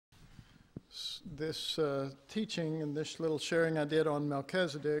this teaching and this little sharing I did on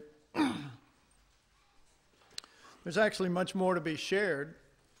Melchizedek, there's actually much more to be shared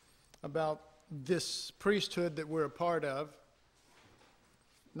about this priesthood that we're a part of.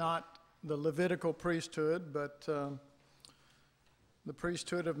 Not the Levitical priesthood, but the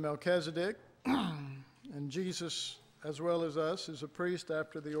priesthood of Melchizedek. And Jesus, as well as us, is a priest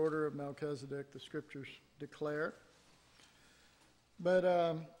after the order of Melchizedek, the scriptures declare. But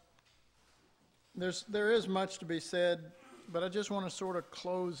there is much to be said, but I just want to sort of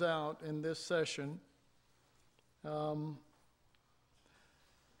close out in this session and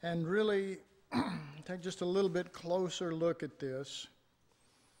really take just a little bit closer look at this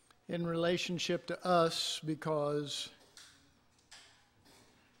in relationship to us, because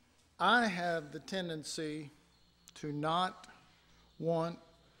I have the tendency to not want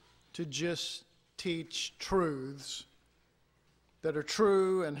to just teach truths that are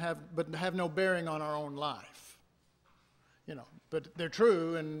true and have no bearing on our own life. You know, but they're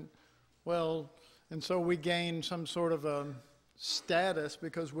true, and so we gain some sort of a status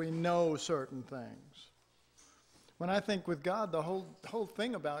because we know certain things. When I think with God, the whole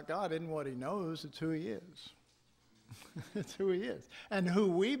thing about God isn't what he knows, it's who he is. It's who he is. And who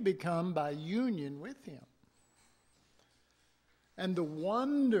we become by union with him. And the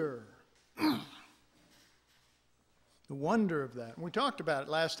wonder of that. And we talked about it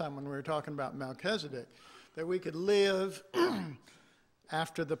last time when we were talking about Melchizedek, that we could live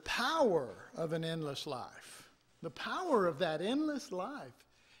after the power of an endless life. The power of that endless life.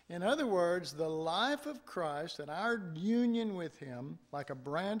 In other words, the life of Christ and our union with him, like a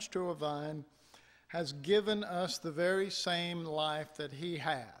branch to a vine, has given us the very same life that he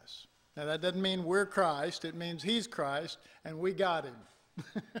has. Now, that doesn't mean we're Christ. It means he's Christ, and we got him.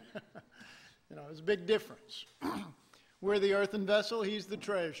 You know, it's a big difference. We're the earthen vessel, he's the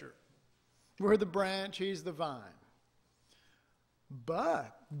treasure. We're the branch, he's the vine.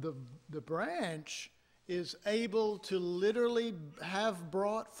 But the branch is able to literally have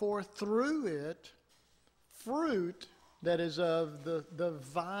brought forth through it fruit that is of the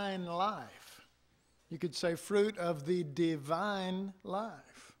vine life. You could say fruit of the divine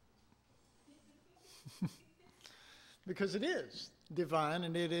life. Because it is divine,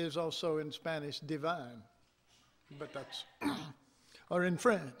 and it is also in Spanish divine. But that's, or in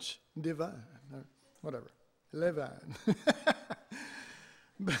French, divine, or whatever, levine.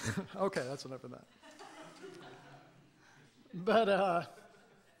 Okay, that's enough of that. But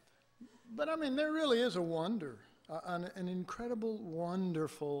I mean, there really is a wonder, an incredible,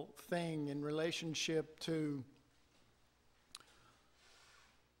 wonderful thing in relationship to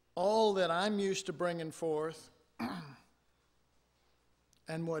all that I'm used to bringing forth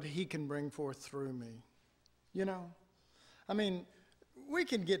and what he can bring forth through me. You know, I mean, we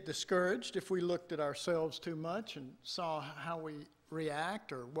can get discouraged if we looked at ourselves too much and saw how we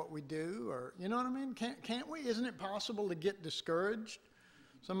react or what we do, or, you know what I mean? Can't we? Isn't it possible to get discouraged?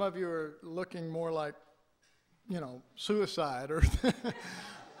 Some of you are looking more like, you know, suicide or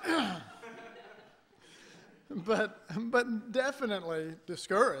but definitely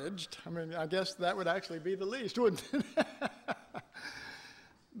discouraged. I mean, I guess that would actually be the least, wouldn't it?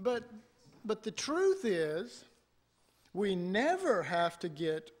 But the truth is, we never have to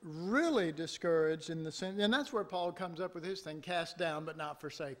get really discouraged in the sense, and that's where Paul comes up with his thing, cast down but not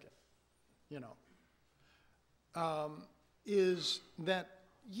forsaken, you know, is that,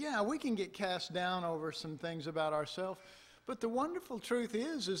 yeah, we can get cast down over some things about ourselves, but the wonderful truth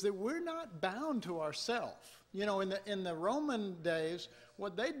is that we're not bound to ourselves. You know, in the Roman days,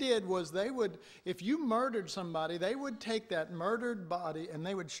 what they did was they would, if you murdered somebody, they would take that murdered body and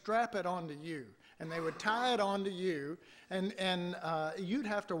they would strap it onto you. And they would tie it onto you, and you'd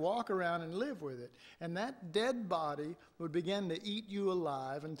have to walk around and live with it. And that dead body would begin to eat you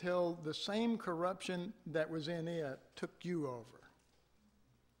alive until the same corruption that was in it took you over.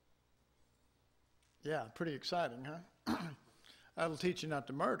 Yeah, pretty exciting, huh? That'll teach you not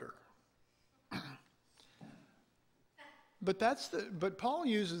to murder. But Paul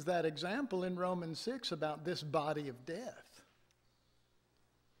uses that example in Romans 6 about this body of death.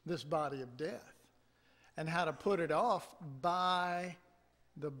 This body of death. And how to put it off by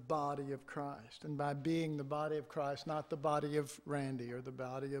the body of Christ. And by being the body of Christ, not the body of Randy or the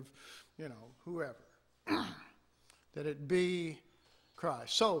body of, you know, whoever. That it be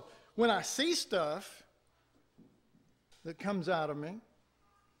Christ. So when I see stuff that comes out of me,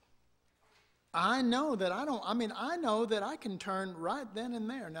 I know that I know that I can turn right then and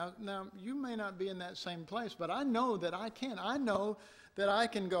there. Now you may not be in that same place, but I know that I can. I know that I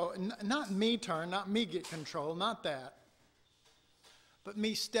can go, not me turn, not me get control, not that. but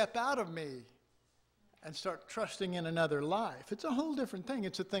me step out of me and start trusting in another life. It's a whole different thing.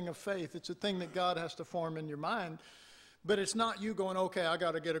 It's a thing of faith. It's a thing that God has to form in your mind. But it's not you going, okay, I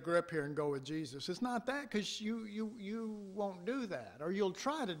got to get a grip here and go with Jesus. It's not that, because you won't do that. Or you'll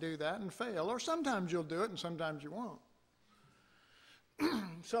try to do that and fail. Or sometimes you'll do it and sometimes you won't.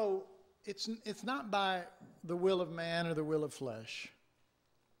 So it's not by the will of man or the will of flesh.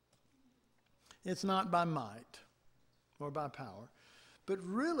 It's not by might or by power. But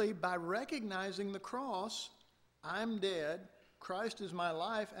really by recognizing the cross, I'm dead. Christ is my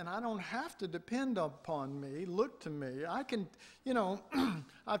life, and I don't have to depend upon me, look to me. I can,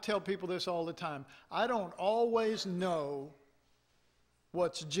 I tell people this all the time. I don't always know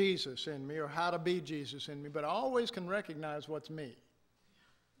what's Jesus in me or how to be Jesus in me, but I always can recognize what's me.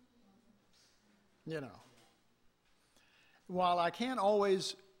 While I can't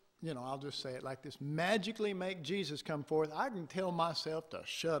always, I'll just say it like this, magically make Jesus come forth, I can tell myself to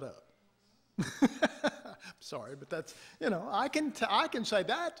shut up. Sorry, but that's, I can say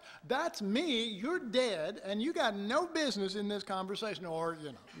that's me, you're dead, and you got no business in this conversation, or,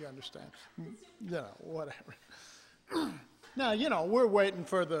 you understand, whatever. Now, we're waiting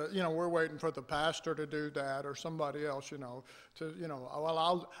for the pastor to do that, or somebody else,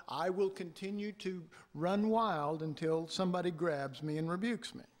 I will continue to run wild until somebody grabs me and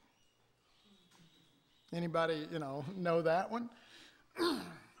rebukes me. Anybody, know that one?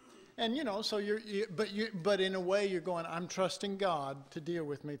 And, so but in a way you're going, I'm trusting God to deal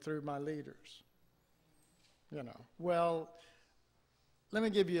with me through my leaders. Well, let me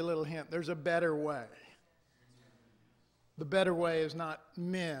give you a little hint. There's a better way. The better way is not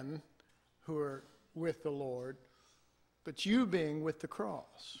men who are with the Lord, but you being with the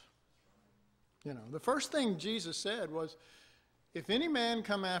cross. The first thing Jesus said was, if any man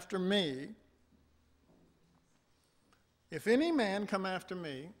come after me,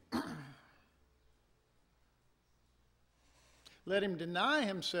 let him deny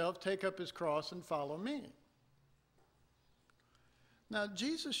himself, take up his cross, and follow me. Now,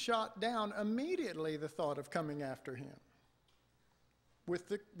 Jesus shot down immediately the thought of coming after him with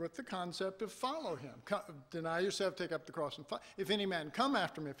the concept of follow him. Deny yourself, take up the cross, and follow. If any man come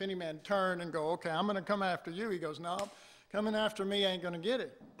after me, if any man turn and go, okay, I'm going to come after you, he goes, no, coming after me ain't going to get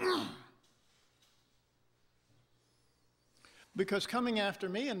it. Because coming after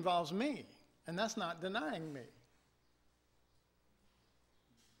me involves me, and that's not denying me.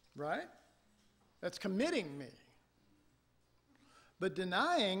 Right? That's committing me. But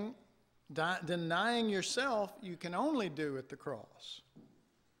denying yourself, you can only do at the cross.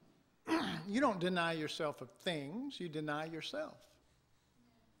 You don't deny yourself of things, you deny yourself.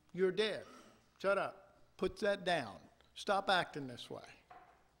 You're dead. Shut up. Put that down. Stop acting this way.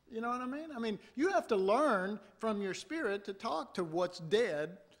 You know what I mean? I mean, you have to learn from your spirit to talk to what's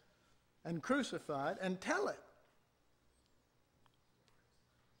dead and crucified and tell it.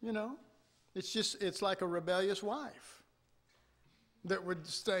 It's like a rebellious wife that would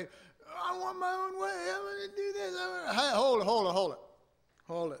say, I want my own way, I'm going to do this. Hey,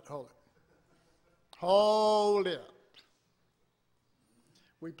 hold it.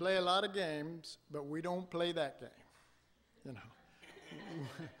 We play a lot of games, but we don't play that game,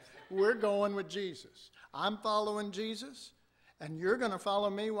 We're going with Jesus. I'm following Jesus, and you're going to follow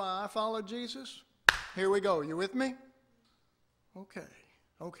me while I follow Jesus? Here we go. You with me? Okay.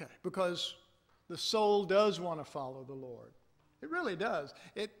 Because the soul does want to follow the Lord. It really does.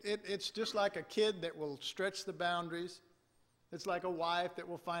 It's just like a kid that will stretch the boundaries. It's like a wife that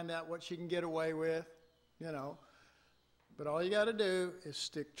will find out what she can get away with, But all you got to do is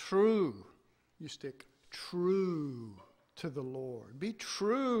stick true. You stick true to the Lord. Be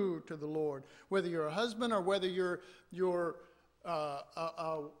true to the Lord. Whether you're a husband or whether you're a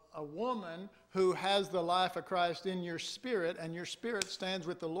woman who has the life of Christ in your spirit, and your spirit stands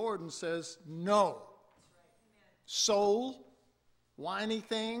with the Lord and says, no. Soul, whiny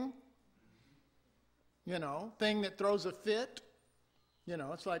thing, thing that throws a fit.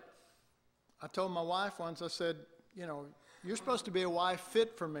 It's like, I told my wife once, I said, you're supposed to be a wife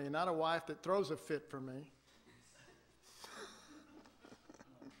fit for me, not a wife that throws a fit for me.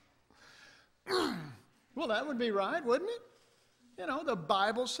 Well, that would be right, wouldn't it? The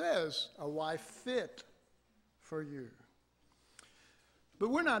Bible says a wife fit for you. But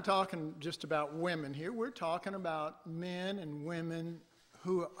we're not talking just about women here. We're talking about men and women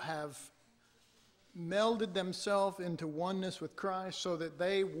who have melded themselves into oneness with Christ so that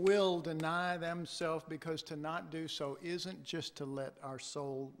they will deny themselves, because to not do so isn't just to let our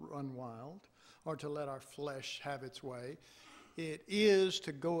soul run wild or to let our flesh have its way. It is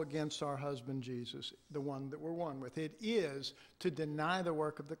to go against our husband Jesus, the one that we're one with. It is to deny the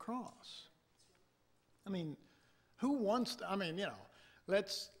work of the cross. I mean, who wants to,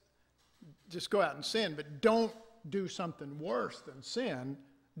 let's just go out and sin, but don't do something worse than sin.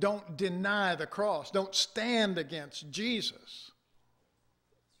 Don't deny the cross. Don't stand against Jesus.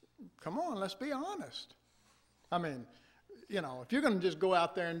 Come on, let's be honest. If you're going to just go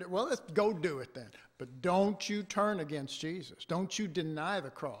out there and, well, let's go do it then. But don't you turn against Jesus. Don't you deny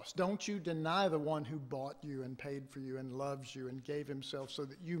the cross. Don't you deny the one who bought you and paid for you and loves you and gave himself so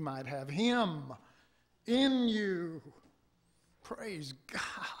that you might have him in you. Praise God.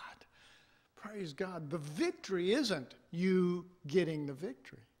 Praise God. The victory isn't you getting the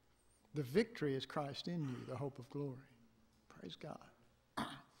victory. The victory is Christ in you, the hope of glory. Praise God.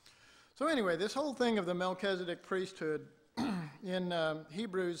 So anyway, this whole thing of the Melchizedek priesthood in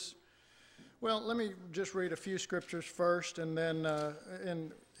Hebrews, well, let me just read a few scriptures first, and then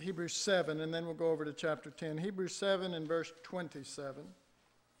in Hebrews 7, and then we'll go over to chapter 10. Hebrews 7 and verse 27.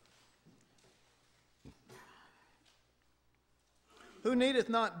 Who needeth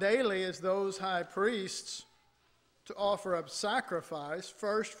not daily as those high priests to offer up sacrifice,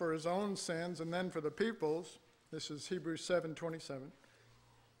 first for his own sins and then for the people's. This is Hebrews 7:27.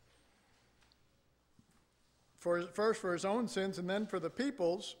 First for his own sins and then for the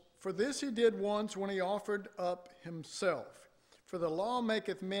people's. For this he did once when he offered up himself. For the law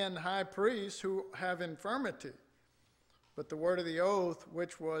maketh men high priests who have infirmity. But the word of the oath,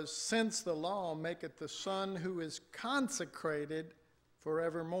 which was since the law, maketh the Son who is consecrated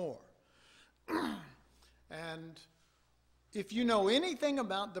forevermore. And if you know anything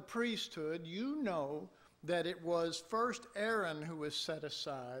about the priesthood, you know that it was first Aaron who was set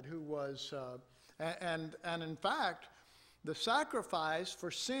aside, who was, and in fact, the sacrifice for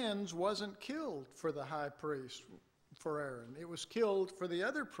sins wasn't killed for the high priest, for Aaron. It was killed for the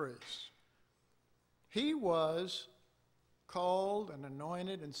other priests. He was called and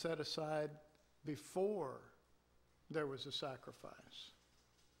anointed and set aside before there was a sacrifice.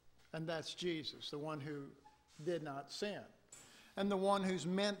 And that's Jesus, the one who did not sin. And the one who's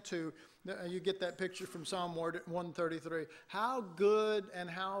meant to, you get that picture from Psalm 133. How good and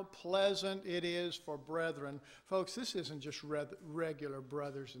how pleasant it is for brethren. Folks, this isn't just regular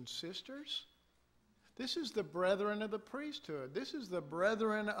brothers and sisters. This is the brethren of the priesthood. This is the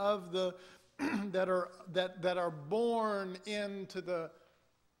brethren of the that are born into the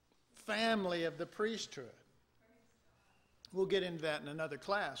family of the priesthood. We'll get into that in another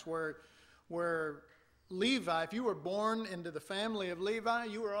class where Levi, if you were born into the family of Levi,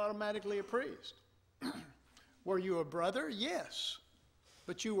 you were automatically a priest. Were you a brother? Yes.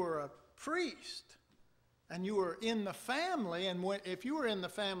 But you were a priest. And you were in the family. And if you were in the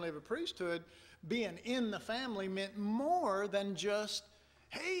family of a priesthood, being in the family meant more than just,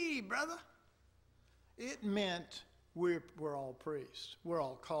 hey, brother. It meant we're all priests. We're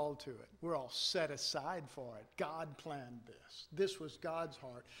all called to it. We're all set aside for it. God planned this. This was God's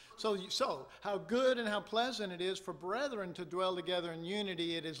heart. So how good and how pleasant it is for brethren to dwell together in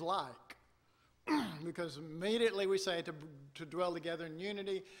unity, it is like. Because immediately we say to dwell together in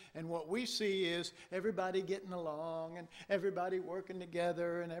unity, and what we see is everybody getting along, and everybody working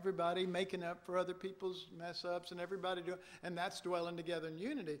together, and everybody making up for other people's mess ups, and everybody doing, and that's dwelling together in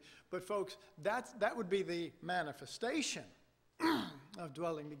unity. But folks, that would be the manifestation of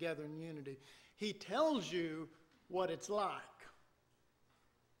dwelling together in unity. He tells you what it's like.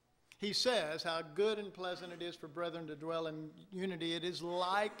 He says how good and pleasant it is for brethren to dwell in unity. It is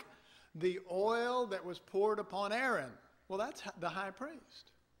like the oil that was poured upon Aaron. Well, that's the high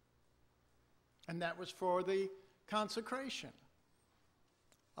priest. And that was for the consecration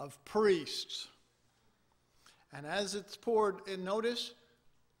of priests. And as it's poured, and notice,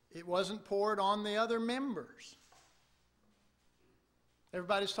 it wasn't poured on the other members.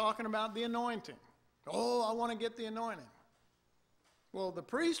 Everybody's talking about the anointing. Oh, I want to get the anointing. Well, the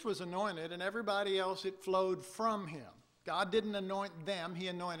priest was anointed, and everybody else, it flowed from him. God didn't anoint them, he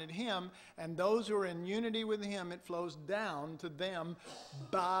anointed him, and those who are in unity with him, it flows down to them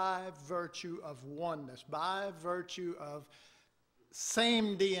by virtue of oneness, by virtue of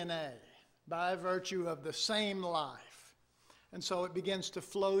same DNA, by virtue of the same life. And so it begins to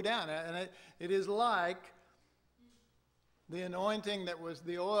flow down, and it is like the anointing that was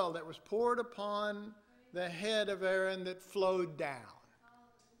the oil that was poured upon the head of Aaron that flowed down.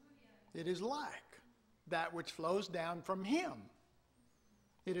 It is like that which flows down from him.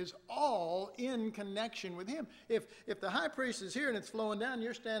 It is all in connection with him. If the high priest is here and it's flowing down,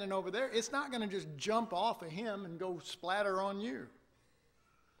 you're standing over there, it's not going to just jump off of him and go splatter on you.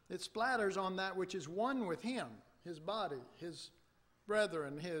 It splatters on that which is one with him. his body, his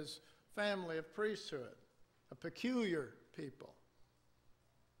brethren, his family of priesthood, a peculiar people.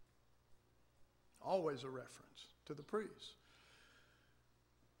 Always a reference to the priests.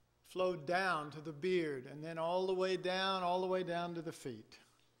 Flowed down to the beard and then all the way down to the feet.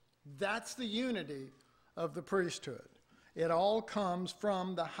 That's the unity of the priesthood. It all comes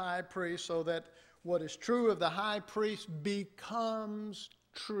from the high priest, so that what is true of the high priest becomes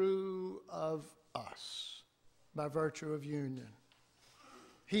true of us by virtue of union.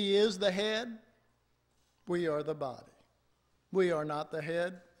 He is the head. We are the body. We are not the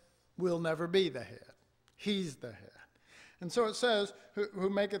head. We'll never be the head. He's the head. And so it says, who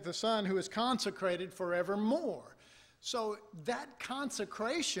maketh the Son, who is consecrated forevermore. So that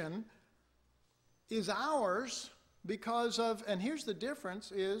consecration is ours because of, and here's the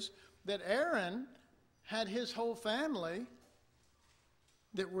difference, is that Aaron had his whole family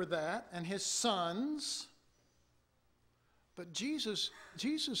that were that, and his sons. But Jesus'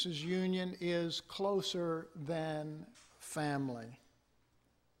 union is closer than family.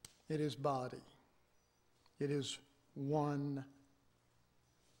 It is body. It is one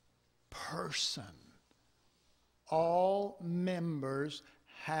person. All members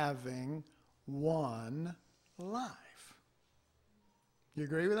having one life. You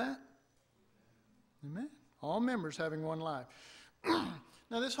agree with that? Amen. All members having one life.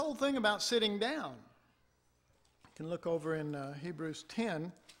 Now this whole thing about sitting down, you can look over in Hebrews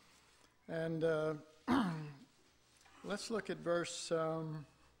 10, and let's look at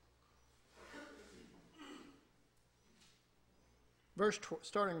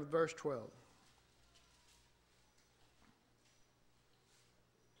starting with verse 12.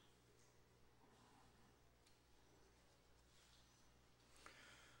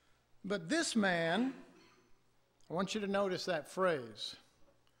 But this man, I want you to notice that phrase.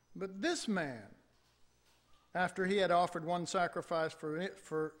 But this man, after he had offered one sacrifice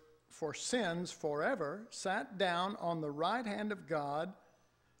for sins forever, sat down on the right hand of God,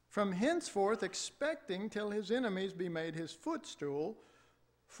 from henceforth expecting till his enemies be made his footstool.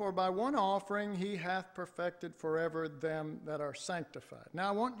 For by one offering he hath perfected forever them that are sanctified. Now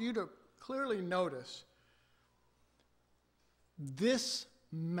I want you to clearly notice this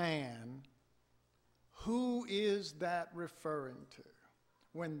man. Who is that referring to?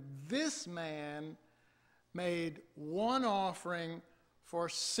 When this man made one offering for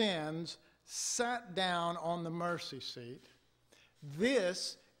sins, sat down on the mercy seat,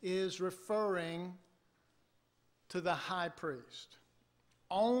 this is referring to the high priest.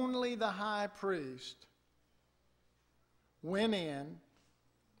 Only the high priest went in,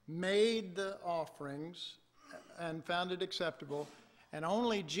 made the offerings, and found it acceptable. And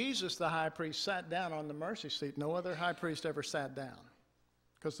only Jesus, the high priest, sat down on the mercy seat. No other high priest ever sat down,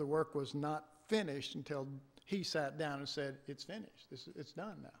 because the work was not finished until he sat down and said, it's finished. It's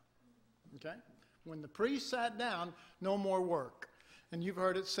done now. Okay? When the priest sat down, no more work. And you've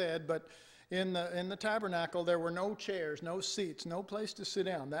heard it said, but in the tabernacle there were no chairs, no seats, no place to sit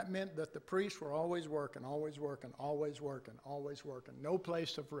down. That meant that the priests were always working, always working, always working, always working. No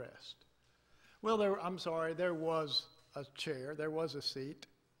place of rest. Well, there was a chair, there was a seat.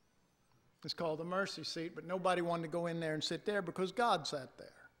 It's called the mercy seat, but nobody wanted to go in there and sit there because God sat there.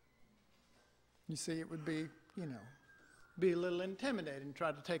 You see, it would be, be a little intimidating to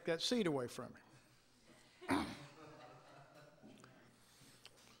try to take that seat away from him.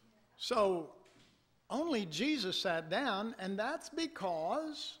 So, only Jesus sat down, and that's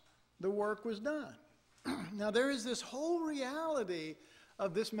because the work was done. Now, there is this whole reality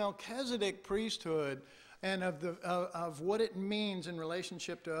of this Melchizedek priesthood and of what it means in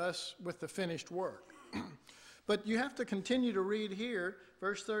relationship to us with the finished work. But you have to continue to read here,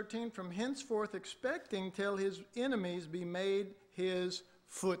 verse 13, from henceforth expecting till his enemies be made his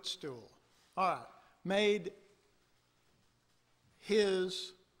footstool. All right, made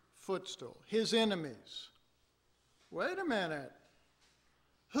his footstool, his enemies. Wait a minute.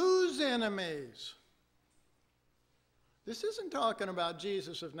 Whose enemies? This isn't talking about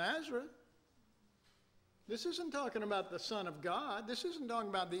Jesus of Nazareth. This isn't talking about the Son of God. This isn't talking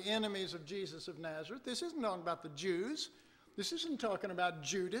about the enemies of Jesus of Nazareth. This isn't talking about the Jews. This isn't talking about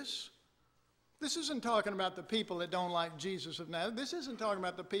Judas. This isn't talking about the people that don't like Jesus of Nazareth. This isn't talking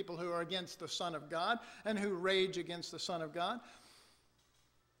about the people who are against the Son of God and who rage against the Son of God.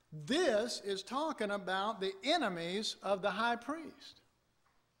 This is talking about the enemies of the high priest.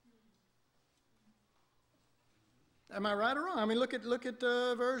 Am I right or wrong? I mean, look at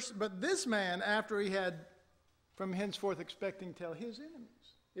verse. But this man, after he had from henceforth expecting till his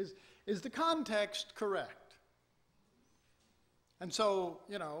enemies, is the context correct? And so,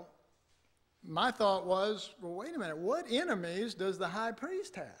 my thought was, well, wait a minute, what enemies does the high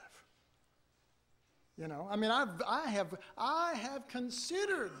priest have? You know, I mean, I have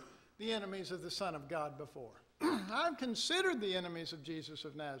considered the enemies of the Son of God before. I've considered the enemies of Jesus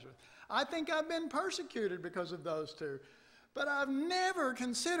of Nazareth. I think I've been persecuted because of those two. But I've never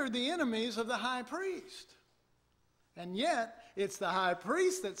considered the enemies of the high priest. And yet, it's the high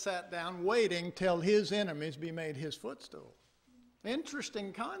priest that sat down waiting till his enemies be made his footstool.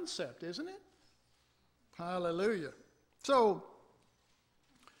 Interesting concept, isn't it? Hallelujah. So,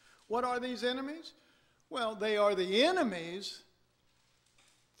 what are these enemies? Well, they are the enemies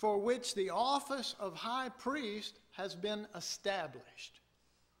for which the office of high priest has been established,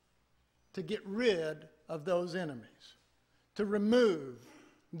 to get rid of those enemies, to remove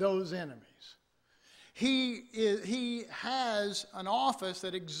those enemies. He has an office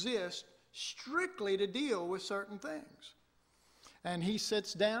that exists strictly to deal with certain things. And he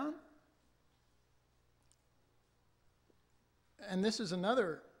sits down, and this is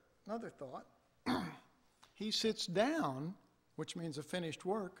another thought. He sits down, which means a finished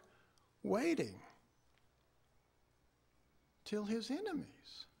work, waiting till his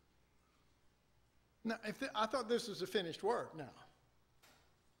enemies. Now, I thought this was a finished work now.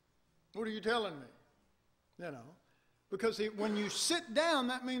 What are you telling me? You know, because when you sit down,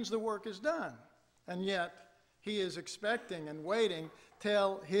 that means the work is done. And yet, he is expecting and waiting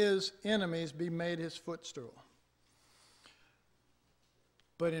till his enemies be made his footstool.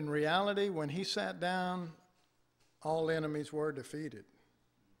 But in reality, when he sat down, all enemies were defeated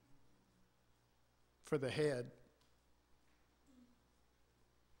for the head,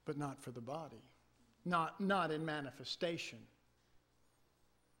 but not for the body, not in manifestation.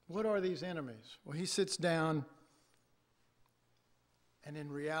 What are these enemies? Well, he sits down, and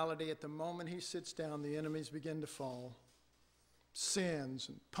in reality, at the moment he sits down, the enemies begin to fall. Sins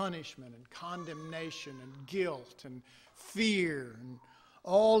and punishment and condemnation and guilt and fear and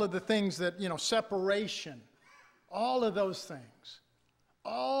all of the things that, separation, all of those things,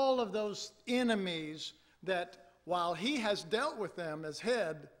 all of those enemies that while he has dealt with them as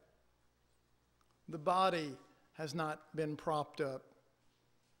head, the body has not been propped up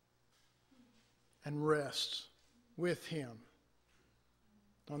and rests with him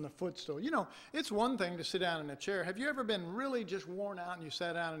on the footstool. It's one thing to sit down in a chair. Have you ever been really just worn out and you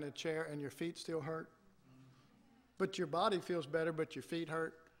sat down in a chair and your feet still hurt? But your body feels better, but your feet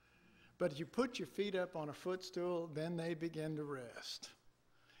hurt. But if you put your feet up on a footstool, then they begin to rest.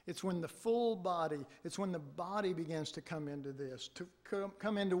 It's when the full body, it's when the body begins to come into this. To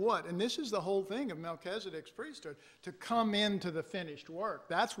come into what? And this is the whole thing of Melchizedek's priesthood, to come into the finished work.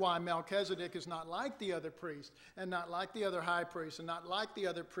 That's why Melchizedek is not like the other priest, and not like the other high priest, and not like the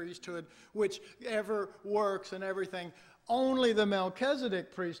other priesthood, which ever works and everything. Only the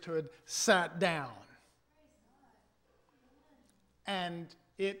Melchizedek priesthood sat down. And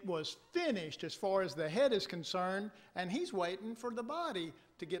it was finished as far as the head is concerned, and he's waiting for the body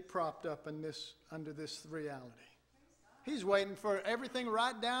to get propped up in under this reality. He's waiting for everything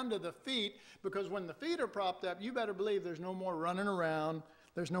right down to the feet, because when the feet are propped up, you better believe there's no more running around,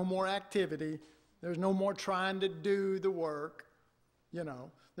 there's no more activity, there's no more trying to do the work,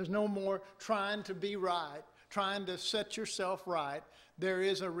 there's no more trying to be right, trying to set yourself right. There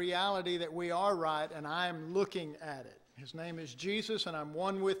is a reality that we are right, and I am looking at it. His name is Jesus, and I'm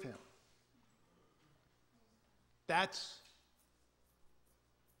one with him. That's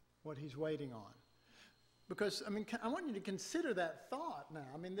what he's waiting on. Because, I want you to consider that thought now.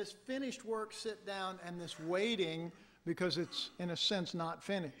 This finished work, sit down, and this waiting, because it's, in a sense, not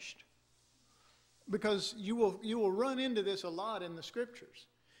finished. Because you will run into this a lot in the Scriptures.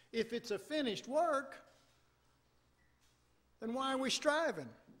 If it's a finished work, then why are we striving?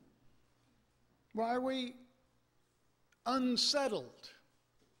 Why are we unsettled?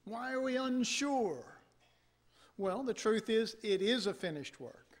 Why are we unsure? Well, the truth is, it is a finished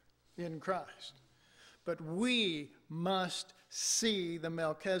work in Christ. But we must see the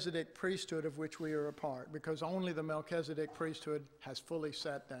Melchizedek priesthood of which we are a part, because only the Melchizedek priesthood has fully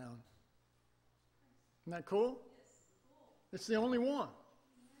sat down. Isn't that cool? It's the only one.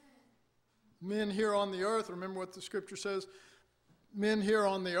 Men here on the earth, remember what the Scripture says, men here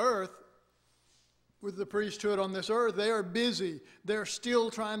on the earth, with the priesthood on this earth, they are busy. They're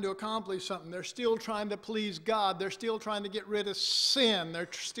still trying to accomplish something. They're still trying to please God. They're still trying to get rid of sin. They're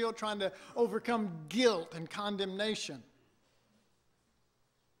still trying to overcome guilt and condemnation.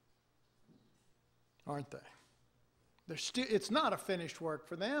 Aren't they? It's not a finished work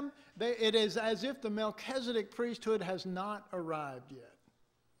for them. It is as if the Melchizedek priesthood has not arrived yet.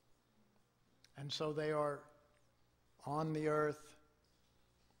 And so they are on the earth,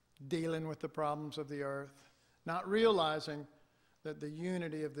 dealing with the problems of the earth, not realizing that the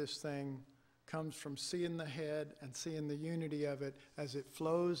unity of this thing comes from seeing the head and seeing the unity of it as it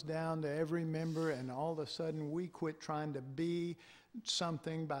flows down to every member, and all of a sudden we quit trying to be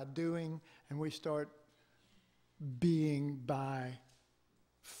something by doing, and we start being by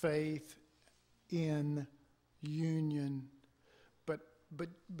faith in union.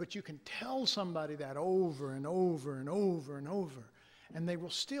 But you can tell somebody that over and over and over and over, and they will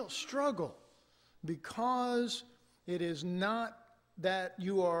still struggle, because it is not that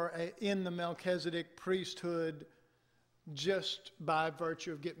you are in the Melchizedek priesthood just by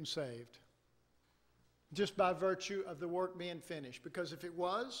virtue of getting saved, just by virtue of the work being finished. Because if it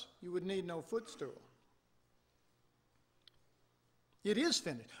was, you would need no footstool. It is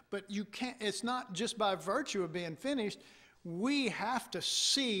finished, but you can't. It's not just by virtue of being finished. We have to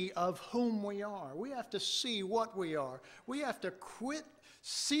see of whom we are. We have to see what we are. We have to quit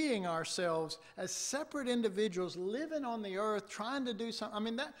seeing ourselves as separate individuals living on the earth trying to do something. I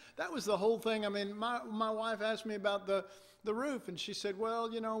mean, that was the whole thing. I mean, my wife asked me about the roof, and she said,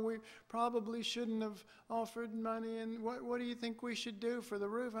 well, you know, we probably shouldn't have offered money, and what do you think we should do for the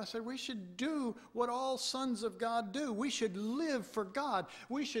roof? I said, we should do what all sons of God do. We should live for God.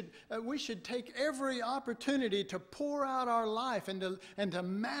 We should take every opportunity to pour out our life and to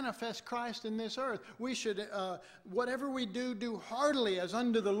manifest Christ in this earth. We should, whatever we do heartily as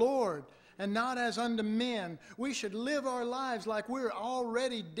unto the Lord, and not as unto men. We should live our lives like we're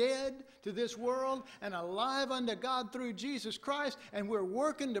already dead to this world and alive unto God through Jesus Christ, and we're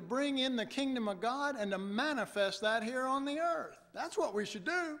working to bring in the kingdom of God and to manifest that here on the earth. That's what we should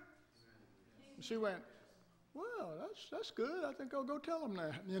do. And she went, well, that's good. I think I'll go tell them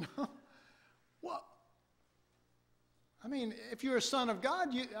that, you know. Well, I mean, if you're a son of God,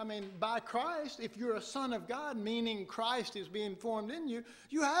 by Christ, if you're a son of God, meaning Christ is being formed in you,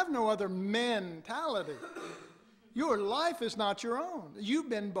 you have no other mentality. Your life is not your own.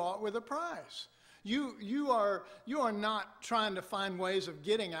 You've been bought with a price. You are not trying to find ways of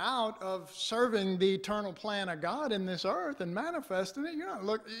getting out of serving the eternal plan of God in this earth and manifesting it. You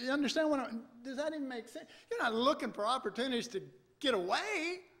understand does that even make sense? You're not looking for opportunities to get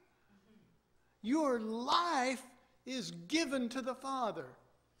away. Your life is given to the Father.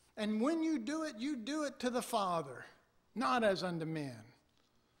 And when you do it to the Father, not as unto men.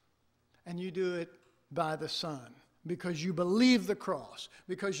 And you do it by the Son, because you believe the cross,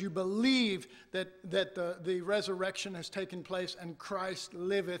 because you believe that the resurrection has taken place and Christ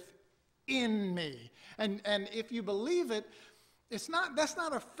liveth in me. And if you believe it, that's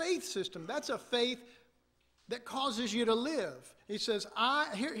not a faith system. That's a faith that causes you to live. He says,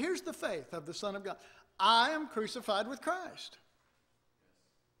 here's the faith of the Son of God. I am crucified with Christ.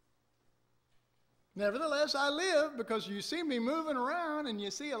 Nevertheless, I live, because you see me moving around and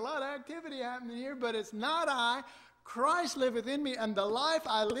you see a lot of activity happening here, but it's not I. Christ liveth in me, and the life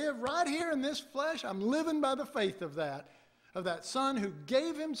I live right here in this flesh, I'm living by the faith of that Son who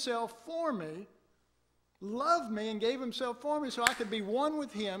gave himself for me, loved me and gave himself for me so I could be one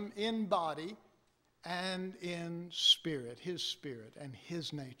with him in body and in spirit, his spirit and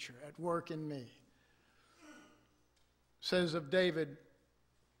his nature at work in me. Says of David,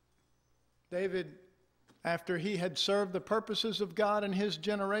 after he had served the purposes of God in his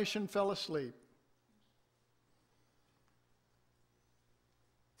generation, fell asleep.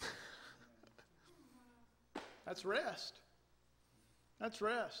 That's rest. That's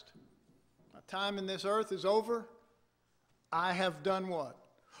rest. My time in this earth is over. I have done what?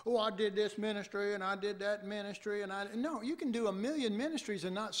 Oh, I did this ministry and I did that ministry. No, you can do a million ministries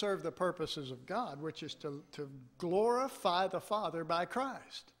and not serve the purposes of God, which is to glorify the Father by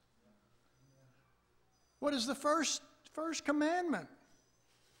Christ. What is the first commandment?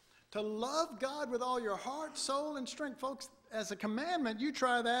 To love God with all your heart, soul, and strength. Folks, as a commandment, you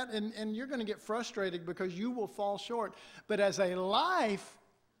try that and you're going to get frustrated because you will fall short. But as a life,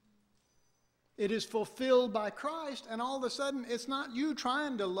 it is fulfilled by Christ, and all of a sudden, it's not you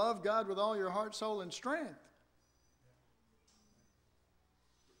trying to love God with all your heart, soul, and strength.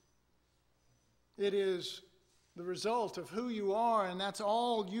 It is the result of who you are, and that's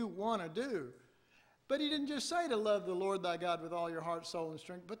all you want to do. But he didn't just say to love the Lord thy God with all your heart, soul, and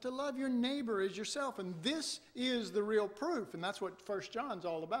strength, but to love your neighbor as yourself. And this is the real proof, and that's what 1 John's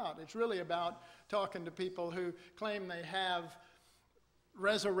all about. It's really about talking to people who claim they have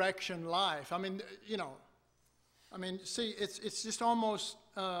resurrection life. See, it's just almost,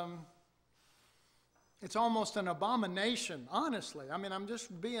 it's almost an abomination, honestly. I'm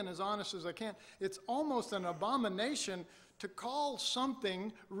just being as honest as I can. It's almost an abomination to call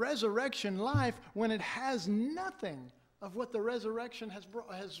something resurrection life when it has nothing of what the resurrection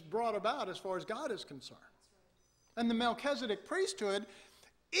has brought about as far as God is concerned. And the Melchizedek priesthood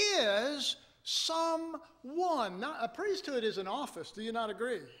is someone. Not, a priesthood is an office. Do you not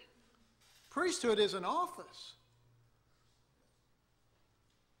agree? Priesthood is an office.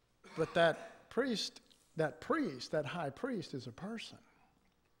 But that high priest is a person.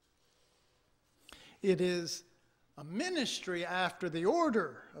 It is a ministry after the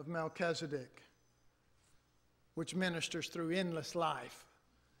order of Melchizedek, which ministers through endless life,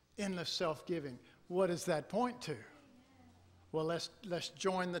 endless self-giving. What does that point to? Well, let's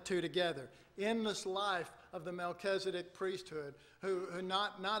join the two together. Endless life of the Melchizedek priesthood, who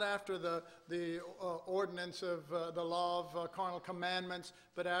not after the ordinance of the law of carnal commandments,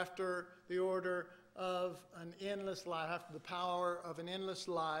 but after the order of an endless life, after the power of an endless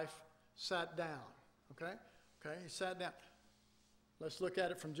life, sat down. Okay, he sat down. Let's look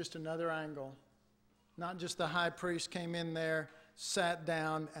at it from just another angle. Not just the high priest came in there, sat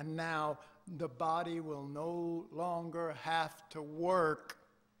down, and now the body will no longer have to work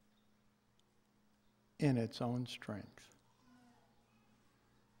in its own strength.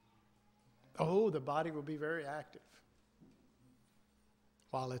 Oh, the body will be very active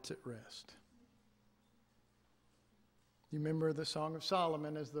while it's at rest. You remember the Song of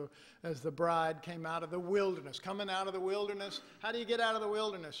Solomon as the bride came out of the wilderness. Coming out of the wilderness, how do you get out of the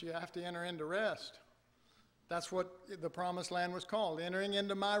wilderness? You have to enter into rest. That's what the promised land was called, entering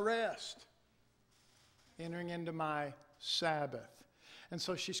into my rest, entering into my Sabbath. And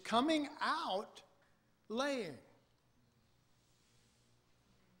so she's coming out laying.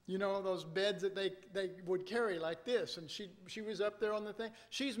 You know, those beds that they would carry like this, and she was up there on the thing.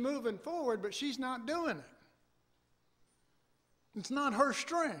 She's moving forward, but she's not doing it. It's not her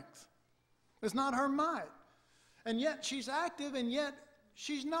strength. It's not her might. And yet she's active, and yet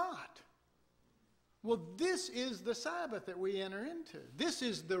she's not. Well, this is the Sabbath that we enter into. This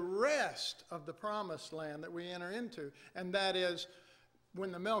is the rest of the promised land that we enter into. And that is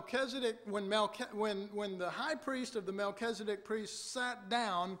when the high priest of the Melchizedek priest sat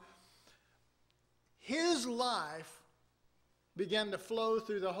down, his life began to flow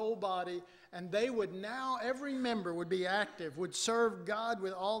through the whole body, and they would now, every member would be active, would serve God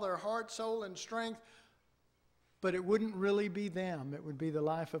with all their heart, soul, and strength. But it wouldn't really be them. It would be the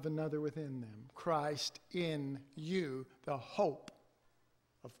life of another within them. Christ in you, the hope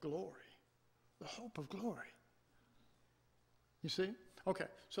of glory. The hope of glory. You see? Okay,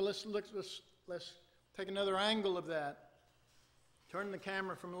 so let's take another angle of that. Turn the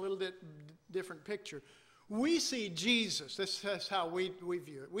camera from a little bit different picture. We see Jesus. This is how we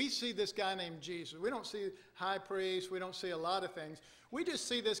view it. We see this guy named Jesus. We don't see high priest. We don't see a lot of things. We just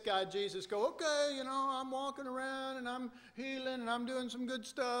see this guy, Jesus, go, okay, you know, I'm walking around and I'm healing and I'm doing some good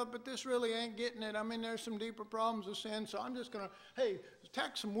stuff, but this really ain't getting it. I mean, there's some deeper problems with sin, so I'm just going to, hey,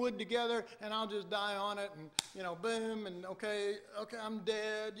 tack some wood together and I'll just die on it and, you know, boom, and okay, I'm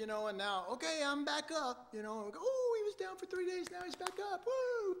dead, you know, and now, okay, I'm back up, you know. Oh, he was down for 3 days, now he's back up.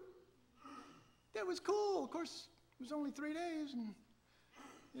 Woo! That was cool. Of course, it was only 3 days, and,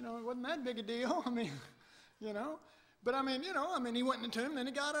 you know, it wasn't that big a deal. I mean, you know. But, I mean, you know, he went into him, then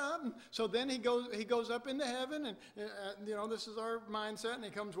he got up, and so then he goes up into heaven, and, you know, this is our mindset, and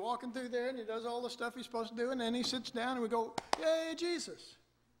he comes walking through there, and he does all the stuff he's supposed to do, and then he sits down, and we go, yay, Jesus.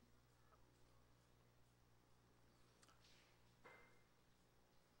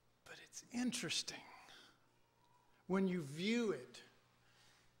 But it's interesting when you view it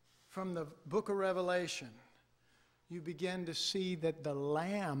from the book of Revelation, you begin to see that the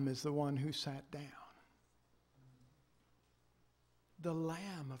Lamb is the one who sat down. The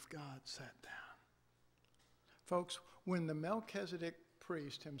Lamb of God sat down. Folks, when the Melchizedek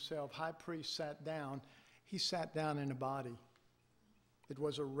priest himself, high priest, sat down, he sat down in a body. It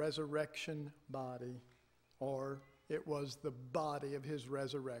was a resurrection body, or it was the body of his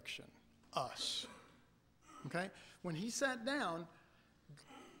resurrection, us. Okay? When he sat down,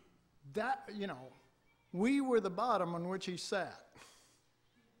 that, you know, we were the bottom on which he sat.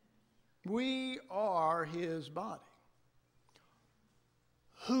 We are his body.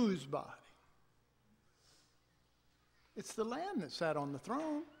 Whose body? It's the Lamb that sat on the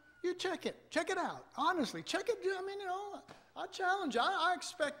throne. You check it. Check it out. Honestly, check it. I mean, you know, I challenge you. I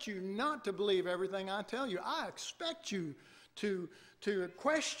expect you not to believe everything I tell you. I expect you to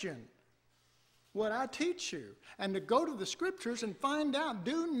question what I teach you and to go to the scriptures and find out.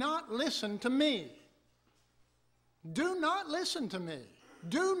 Do not listen to me. Do not listen to me.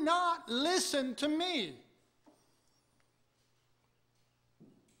 Do not listen to me.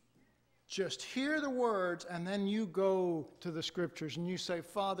 just hear the words, and then you go to the Scriptures and you say,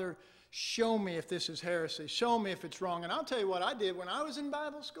 Father, show me if this is heresy. Show me if it's wrong. And I'll tell you what I did when I was in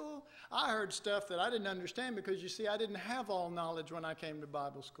Bible school. I heard stuff that I didn't understand because, you see, I didn't have all knowledge when I came to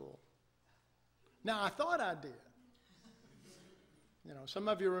Bible school. Now, I thought I did. You know, some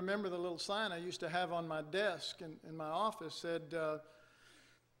of you remember the little sign I used to have on my desk in my office said,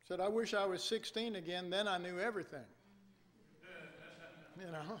 I wish I was 16 again, then I knew everything. You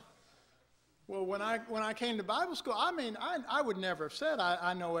know? Well, when I came to Bible school, I would never have said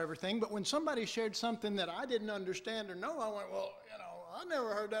I know everything, but when somebody shared something that I didn't understand or know, I went, well, you know, I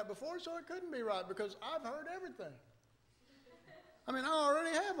never heard that before, so it couldn't be right because I've heard everything. I mean, I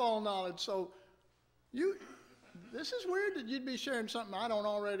already have all knowledge, so this is weird that you'd be sharing something I don't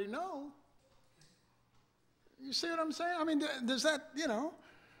already know. You see what I'm saying? I mean, does that, you know?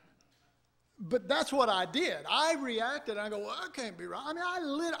 But that's what I did. I reacted. I go, well, that can't be right. I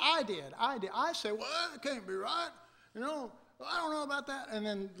mean, I did. I say, well, that can't be right. You know, I don't know about that. And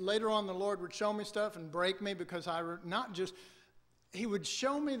then later on, the Lord would show me stuff and break me because He would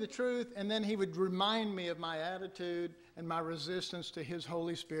show me the truth, and then He would remind me of my attitude and my resistance to His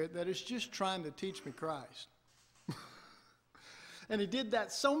Holy Spirit that is just trying to teach me Christ. And He did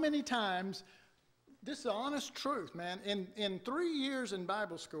that so many times. This is the honest truth, man. In 3 years in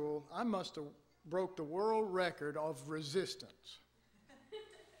Bible school, I must have broke the world record of resistance.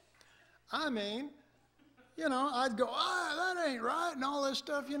 I mean, you know, I'd go, that ain't right, and all this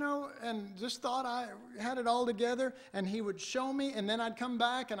stuff, you know, and just thought I had it all together, and He would show me, and then I'd come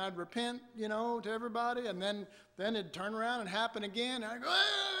back, and I'd repent, you know, to everybody, and then it'd turn around and happen again, and I'd go,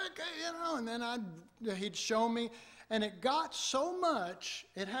 okay, you know, and then He'd show me. And it got so much,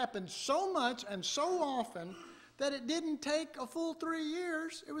 it happened so much and so often that it didn't take a full 3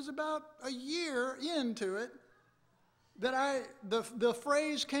 years. It was about a year into it that the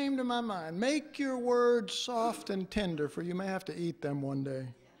phrase came to my mind, make your words soft and tender, for you may have to eat them one day.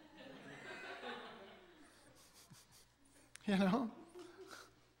 You know?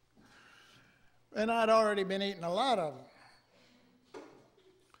 And I'd already been eating a lot of them.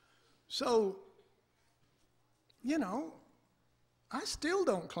 So, you know, I still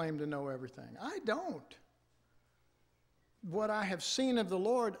don't claim to know everything. I don't. What I have seen of the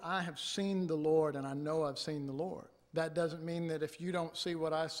Lord, I have seen the Lord, and I know I've seen the Lord. That doesn't mean that if you don't see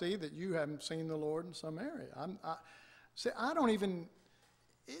what I see, that you haven't seen the Lord in some area.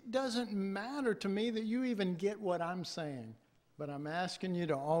 It doesn't matter to me that you even get what I'm saying, but I'm asking you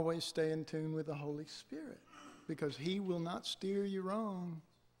to always stay in tune with the Holy Spirit because He will not steer you wrong.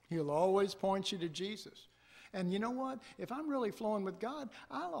 He'll always point you to Jesus. And you know what? If I'm really flowing with God,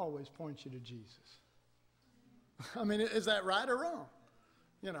 I'll always point you to Jesus. I mean, is that right or wrong?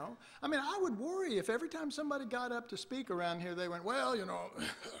 You know? I mean, I would worry if every time somebody got up to speak around here, they went, well, you know,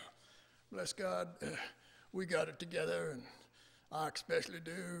 bless God, we got it together, and I especially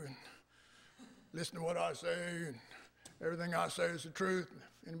do, and listen to what I say, and everything I say is the truth.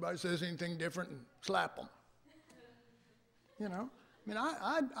 If anybody says anything different, slap them. You know? I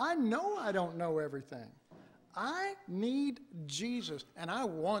mean, I know I don't know everything. I need Jesus, and I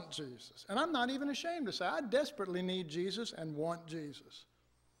want Jesus. And I'm not even ashamed to say I desperately need Jesus and want Jesus.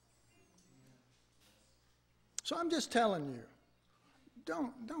 So I'm just telling you,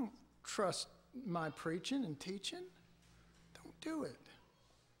 don't trust my preaching and teaching. Don't do it.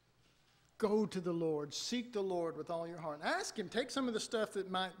 Go to the Lord. Seek the Lord with all your heart. Ask Him. Take some of the stuff that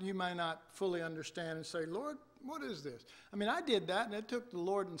you might not fully understand and say, Lord, what is this? I mean, I did that, and it took the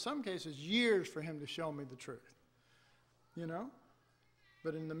Lord, in some cases, years for Him to show me the truth. You know?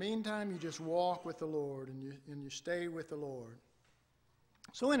 But in the meantime, you just walk with the Lord, and you stay with the Lord.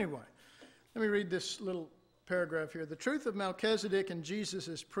 So anyway, let me read this little paragraph here. The truth of Melchizedek and Jesus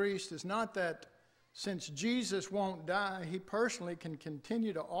as priest is not that since Jesus won't die, He personally can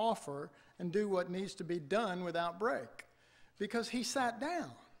continue to offer and do what needs to be done without break, because He sat down.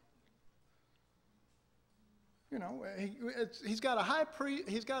 You know, he's got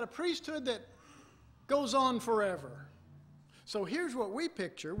a priesthood that goes on forever. So here's what we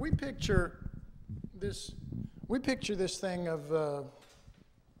picture. We picture this thing of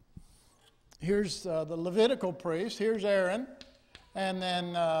here's the Levitical priest. Here's Aaron, and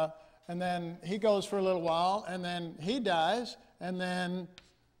then he goes for a little while, and then he dies, and then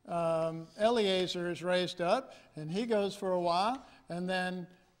Eleazar is raised up, and he goes for a while, and then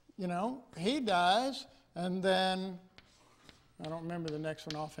he dies. And then, I don't remember the next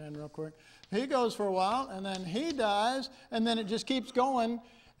one offhand real quick. He goes for a while, and then he dies, and then it just keeps going.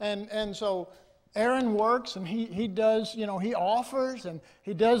 And so Aaron works and he does, he offers and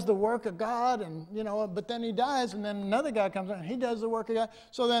he does the work of God and, but then he dies and then another guy comes in and he does the work of God.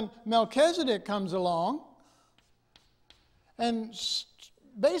 So then Melchizedek comes along and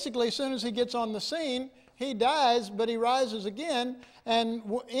basically as soon as he gets on the scene, he dies, but he rises again, and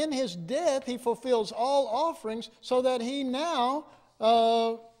in his death he fulfills all offerings so that he now,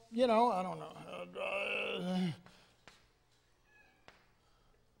 I don't know,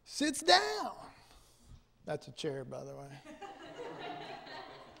 sits down. That's a chair, by the way.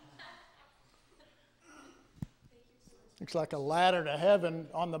 Looks like a ladder to heaven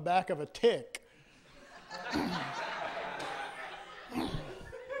on the back of a tick.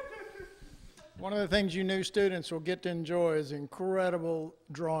 One of the things you new students will get to enjoy is the incredible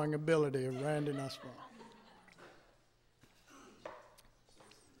drawing ability of Randy Nussbaum.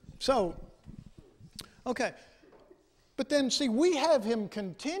 So, okay. But then, see, we have him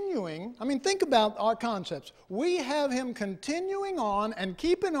continuing. I mean, think about our concepts. We have him continuing on and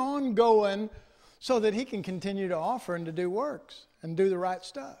keeping on going so that he can continue to offer and to do works and do the right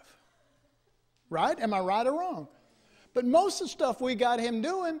stuff. Right? Am I right or wrong? But most of the stuff we got him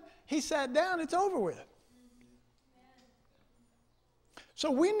doing, he sat down, it's over with. So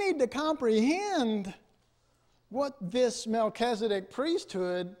we need to comprehend what this Melchizedek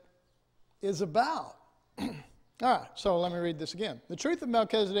priesthood is about. All right, so let me read this again. The truth of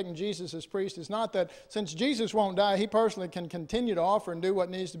Melchizedek and Jesus as priest is not that since Jesus won't die, he personally can continue to offer and do what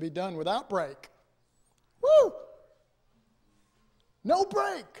needs to be done without break. Woo! No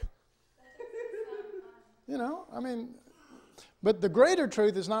break. But the greater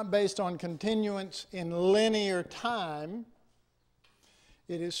truth is not based on continuance in linear time.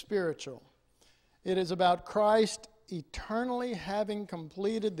 It is spiritual. It is about Christ eternally having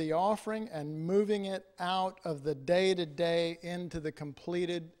completed the offering and moving it out of the day-to-day into the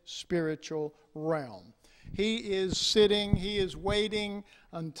completed spiritual realm. He is sitting, he is waiting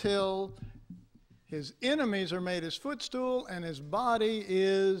until his enemies are made his footstool and his body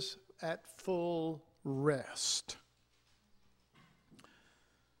is at full rest.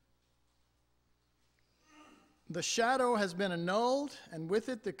 The shadow has been annulled, and with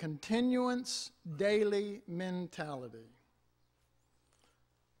it the continuance daily mentality.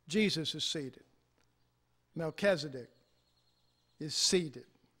 Jesus is seated. Melchizedek is seated.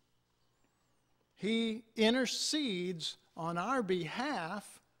 He intercedes on our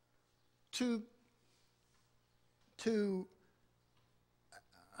behalf to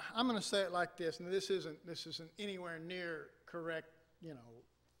I'm going to say it like this, and this isn't anywhere near correct,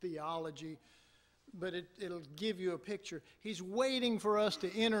 theology. But it'll give you a picture. He's waiting for us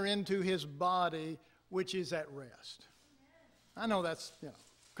to enter into his body, which is at rest. I know that's,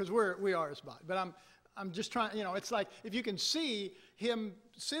 because we are his body. But I'm just trying, it's like if you can see him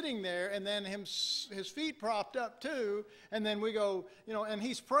sitting there and then his feet propped up too, and then we go, and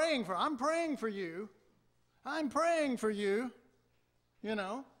he's praying I'm praying for you. I'm praying for you,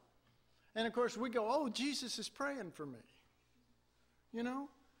 And of course we go, oh, Jesus is praying for me.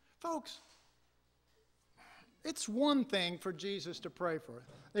 Folks, it's one thing for Jesus to pray for us.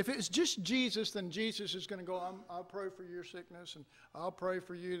 If it's just Jesus, then Jesus is going to go, I'll pray for your sickness, and I'll pray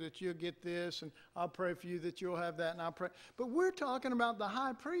for you that you'll get this, and I'll pray for you that you'll have that, and I'll pray. But we're talking about the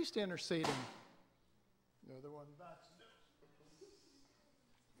high priest interceding. Another one that's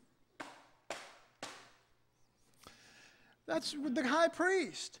That's the high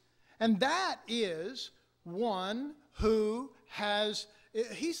priest. And that is one who has,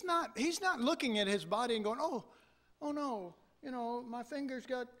 he's not looking at his body and going, oh no, my fingers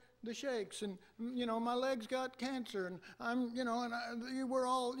got the shakes, and, my legs got cancer, and we're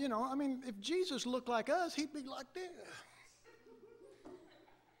all, if Jesus looked like us, he'd be like this.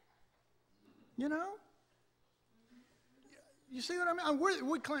 You see what I mean?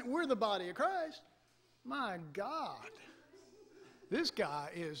 We claim we're the body of Christ. My God. This guy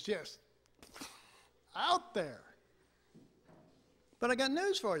is just out there. But I got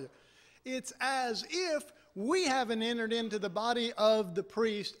news for you. It's as if we haven't entered into the body of the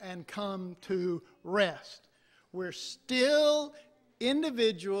priest and come to rest. We're still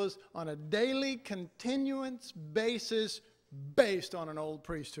individuals on a daily continuance basis based on an old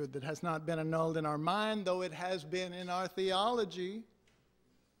priesthood that has not been annulled in our mind, though it has been in our theology.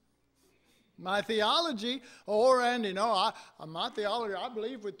 My theology, Randy, my theology, I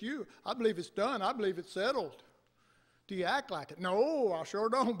believe with you. I believe it's done. I believe it's settled. Do you act like it? No, I sure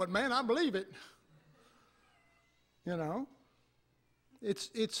don't, but man, I believe it.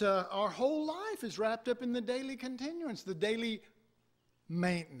 It's our whole life is wrapped up in the daily continuance, the daily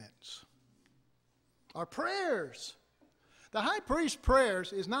maintenance. Our prayers. The high priest's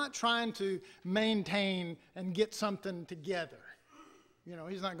prayers is not trying to maintain and get something together. You know,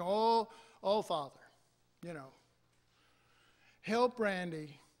 he's not going, oh, Father, you know, help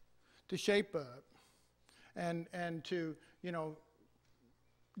Randy to shape up and to, you know,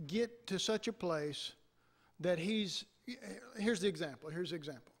 get to such a place that here's the example.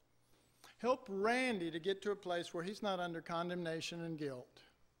 Help Randy to get to a place where he's not under condemnation and guilt.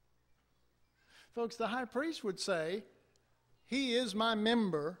 Folks, the high priest would say, he is my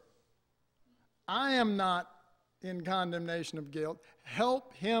member. I am not in condemnation of guilt.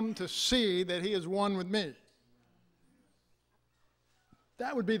 Help him to see that he is one with me.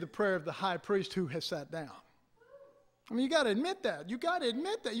 That would be the prayer of the high priest who has sat down. I mean, you got to admit that. You got to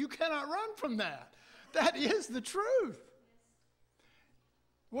admit that. You cannot run from that. That is the truth.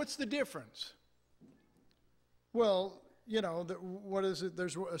 What's the difference? Well, you know, what is it?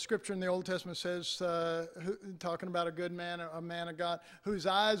 There's a scripture in the Old Testament says, talking about a good man, a man of God, whose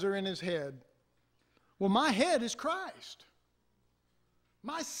eyes are in his head. Well, my head is Christ.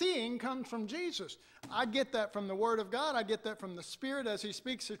 My seeing comes from Jesus. I get that from the Word of God. I get that from the Spirit as He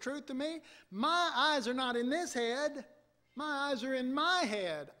speaks the truth to me. My eyes are not in this head. My eyes are in my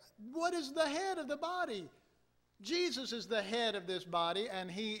head. What is the head of the body? Jesus is the head of this body,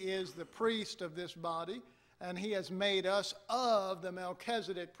 and He is the priest of this body, and He has made us of the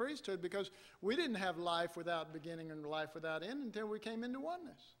Melchizedek priesthood, because we didn't have life without beginning and life without end until we came into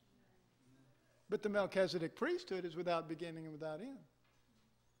oneness. But the Melchizedek priesthood is without beginning and without end.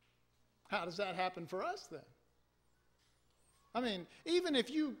 How does that happen for us then? I mean, even if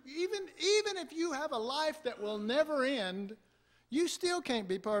you have a life that will never end, you still can't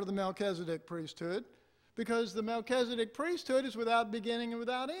be part of the Melchizedek priesthood, because the Melchizedek priesthood is without beginning and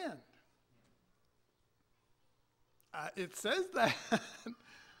without end. It says that.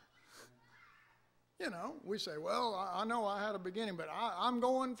 You know, we say, well, I know I had a beginning, but I'm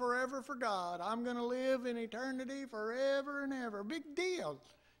going forever for God. I'm going to live in eternity forever and ever. Big deal.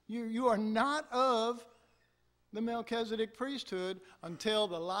 You are not of the Melchizedek priesthood until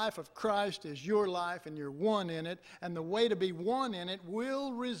the life of Christ is your life and you're one in it. And the way to be one in it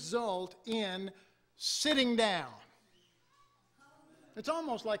will result in sitting down. It's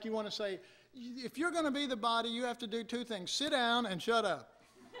almost like you want to say, if you're going to be the body, you have to do two things: sit down and shut up.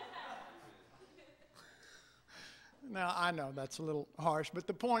 Now, I know that's a little harsh, but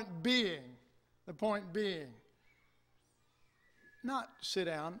the point being, not sit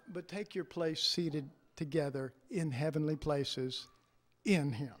down, but take your place seated together in heavenly places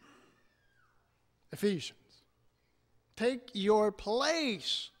in Him. Ephesians. Take your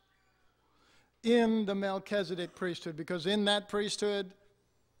place in the Melchizedek priesthood, because in that priesthood,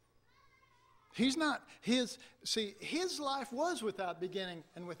 his life was without beginning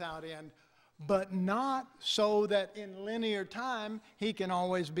and without end, but not so that in linear time he can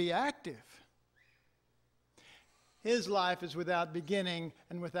always be active. His life is without beginning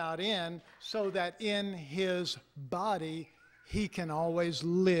and without end, so that in his body he can always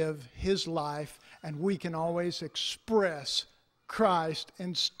live his life, and we can always express Christ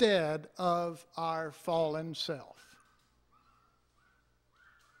instead of our fallen self.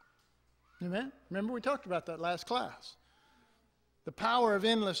 Amen? Remember, we talked about that last class. The power of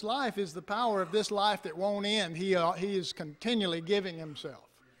endless life is the power of this life that won't end. He is continually giving Himself.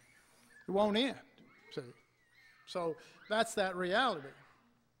 It won't end. See? So that's that reality.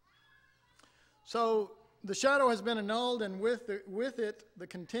 So the shadow has been annulled, and with it, the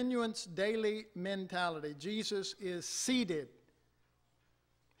continuance daily mentality. Jesus is seated.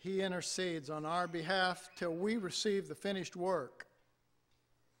 He intercedes on our behalf till we receive the finished work.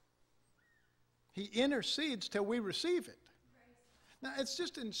 He intercedes till we receive it. Now, it's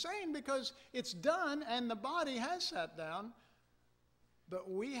just insane, because it's done and the body has sat down,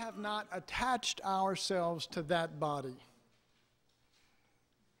 but we have not attached ourselves to that body.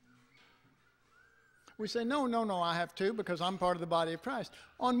 We say, no, I have to, because I'm part of the body of Christ.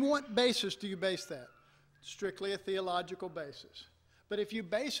 On what basis do you base that? Strictly a theological basis. But if you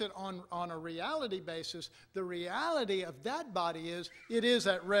base it on a reality basis, the reality of that body is it is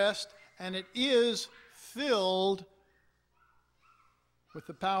at rest, and it is filled with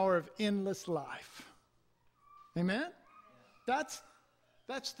the power of endless life. Amen? That's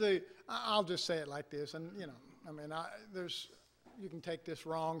the, I'll just say it like this, and you can take this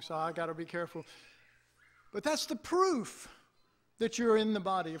wrong, so I got to be careful. But that's the proof that you're in the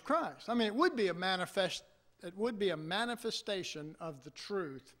body of Christ. I mean, it would be a manifestation of the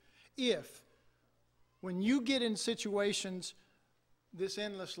truth if, when you get in situations, this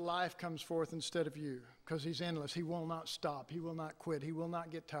endless life comes forth instead of you. because he's endless. He will not stop. He will not quit. He will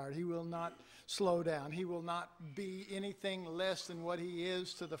not get tired. He will not slow down. He will not be anything less than what he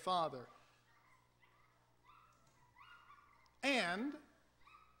is to the Father. And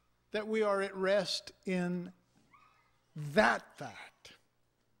that we are at rest in that fact.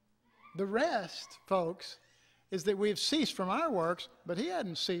 The rest, folks, is that we've ceased from our works, but he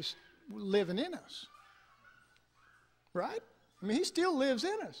hadn't ceased living in us. Right? I mean, he still lives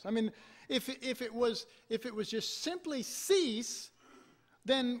in us. I mean, if it was just simply cease,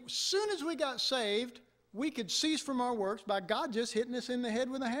 then as soon as we got saved, we could cease from our works by God just hitting us in the head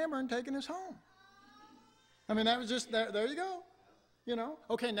with a hammer and taking us home. I mean, that was just, there you go. You know,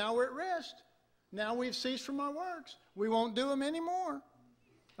 okay, now we're at rest. Now we've ceased from our works. We won't do them anymore.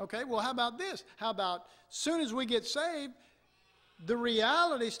 Okay, well, how about this? How about as soon as we get saved, the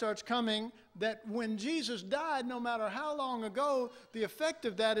reality starts coming that when Jesus died, no matter how long ago, the effect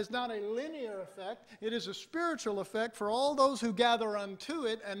of that is not a linear effect. It is a spiritual effect for all those who gather unto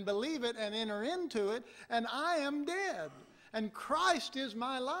it and believe it and enter into it. And I am dead. And Christ is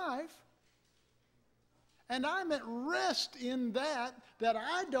my life. And I'm at rest in that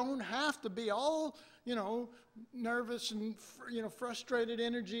I don't have to be all, nervous and, frustrated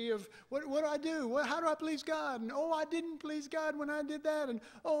energy of what do I do? How do I please God? And, I didn't please God when I did that. And,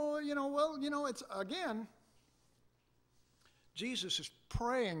 it's, again, Jesus is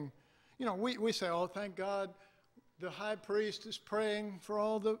praying. We say, thank God the high priest is praying for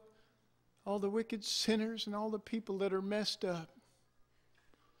all the wicked sinners and all the people that are messed up.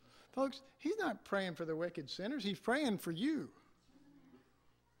 Folks, he's not praying for the wicked sinners. He's praying for you.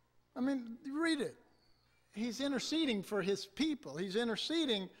 I mean, read it. He's interceding for his people. He's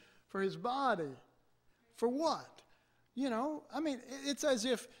interceding for his body. For what? It's as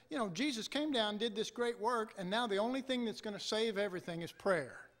if, Jesus came down, did this great work, and now the only thing that's going to save everything is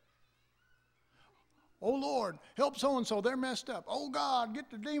prayer. Oh, Lord, help so-and-so. They're messed up. Oh, God, get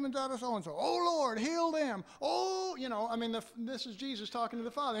the demons out of so-and-so. Oh, Lord, heal them. Oh, this is Jesus talking to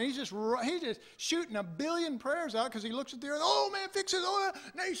the Father. And he's just shooting a billion prayers out because he looks at the earth. Oh, man, fix it. Oh,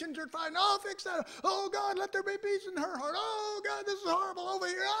 nations are fighting. Oh, fix that. Oh, God, let there be peace in her heart. Oh, God, this is horrible over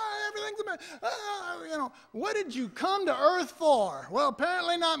here. Everything's a mess. What did you come to earth for? Well,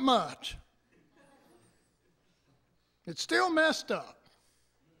 apparently not much. It's still messed up.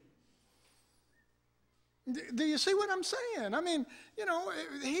 Do you see what I'm saying? I mean,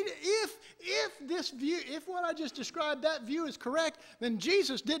 if this view, if what I just described, that view is correct, then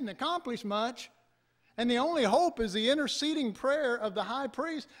Jesus didn't accomplish much. And the only hope is the interceding prayer of the high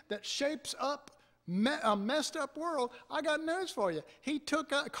priest that shapes up a messed up world. I got news for you. He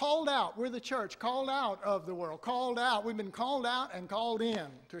called out. We're the church, called out of the world, called out. We've been called out and called in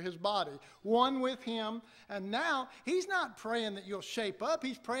to his body, one with him. And now he's not praying that you'll shape up.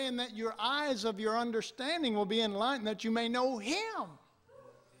 He's praying that your eyes of your understanding will be enlightened, that you may know him.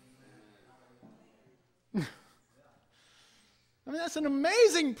 I mean, that's an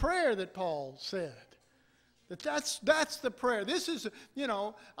amazing prayer that Paul said. That's the prayer. This is,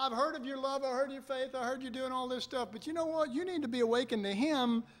 I've heard of your love, I heard your faith, I heard you doing all this stuff, but you know what? You need to be awakened to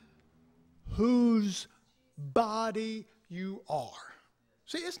him whose body you are.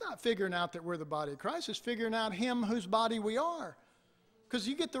 See, it's not figuring out that we're the body of Christ, it's figuring out him whose body we are. Because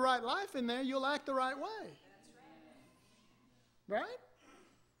you get the right life in there, you'll act the right way. Right?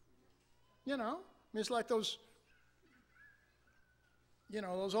 It's like those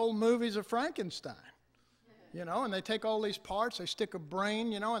old movies of Frankenstein. And they take all these parts, they stick a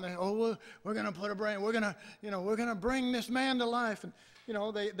brain, and they, we're going to put a brain, we're going to bring this man to life. And,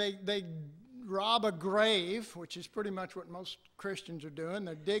 they rob a grave, which is pretty much what most Christians are doing.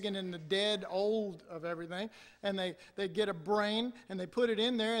 They're digging in the dead old of everything, and they get a brain, and they put it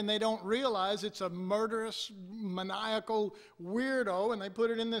in there, and they don't realize it's a murderous, maniacal weirdo, and they put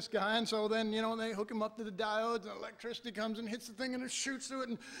it in this guy, and so then, they hook him up to the diodes, and electricity comes and hits the thing, and it shoots through it,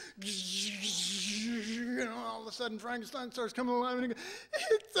 and, all of a sudden Frankenstein starts coming alive, and he goes,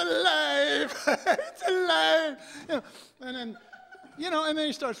 it's alive, it's alive, and then, and then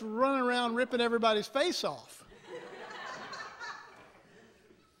he starts running around ripping everybody's face off.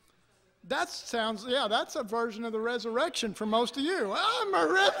 That's a version of the resurrection for most of you. I'm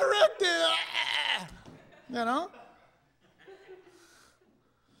resurrected.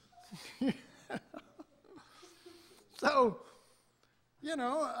 So,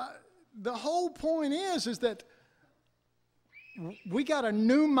 the whole point is that we got a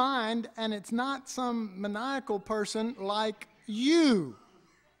new mind, and it's not some maniacal person like you.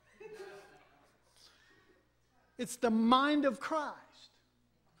 It's the mind of Christ.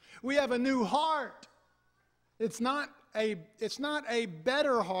 We have a new heart. It's not a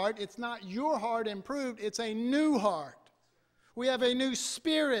better heart. It's not your heart improved. It's a new heart. We have a new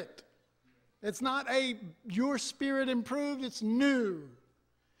spirit. It's not your spirit improved. It's new.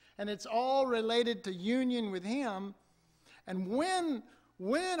 And it's all related to union with Him. And when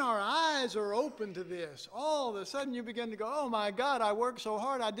our eyes are open to this, all of a sudden you begin to go, oh my God, I worked so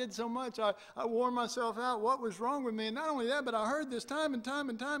hard. I did so much. I wore myself out. What was wrong with me? And not only that, but I heard this time and time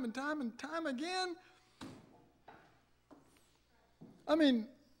and time and time and time again. I mean,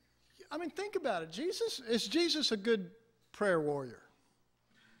 think about it. Is Jesus a good prayer warrior?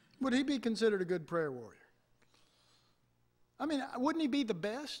 Would He be considered a good prayer warrior? I mean, wouldn't He be the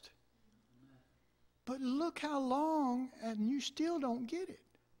best? But look how long, and you still don't get it.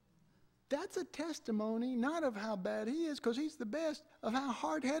 That's a testimony, not of how bad He is, because He's the best, of how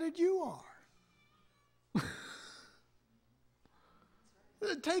hard-headed you are.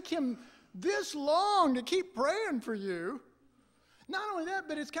 It'd take Him this long to keep praying for you. Not only that,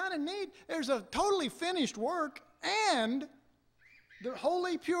 but it's kind of neat. There's a totally finished work, and the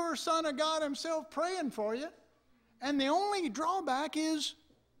holy, pure Son of God Himself praying for you. And the only drawback is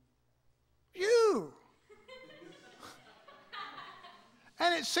you.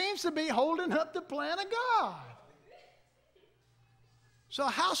 And it seems to be holding up the plan of God. So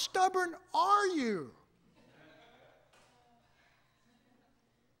how stubborn are you?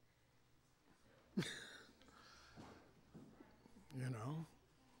 You know.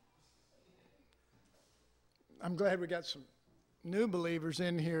 I'm glad we got some new believers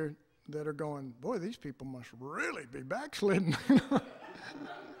in here that are going, boy, these people must really be backslidden.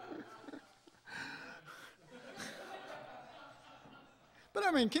 But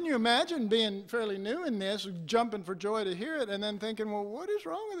I mean, can you imagine being fairly new in this, jumping for joy to hear it, and then thinking, well, what is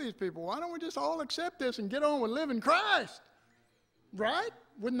wrong with these people? Why don't we just all accept this and get on with living Christ? Right?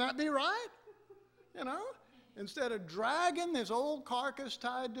 Wouldn't that be right? You know? Instead of dragging this old carcass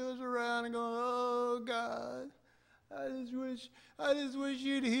tied to us around and going, oh, God, I just wish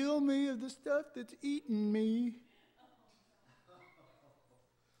you'd heal me of the stuff that's eating me.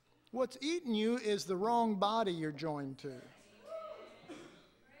 What's eating you is the wrong body you're joined to.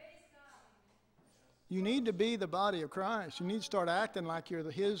 You need to be the body of Christ. You need to start acting like you're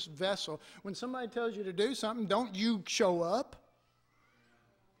His vessel. When somebody tells you to do something, don't you show up.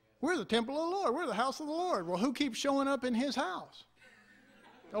 We're the temple of the Lord. We're the house of the Lord. Well, who keeps showing up in His house?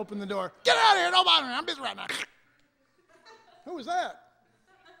 Open the door. Get out of here. Don't bother me. I'm busy right now. Who was that?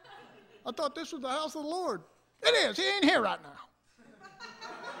 I thought this was the house of the Lord. It is. He ain't here right now.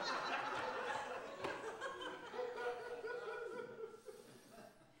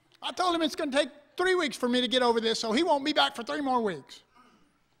 I told him it's going to take 3 weeks for me to get over this, so he won't be back for 3 more weeks.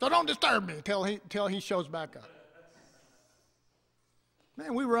 So don't disturb me till he shows back up.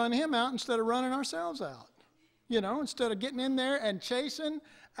 Man, we run him out instead of running ourselves out. You know, instead of getting in there and chasing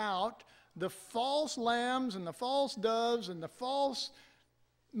out the false lambs and the false doves and the false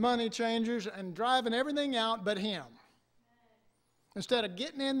money changers and driving everything out but him. Instead of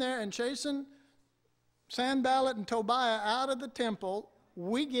getting in there and chasing Sanballat and Tobiah out of the temple,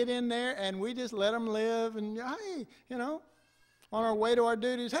 we get in there and we just let them live and, hey, you know, on our way to our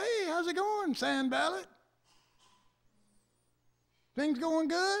duties, hey, how's it going, Sanballat? Things going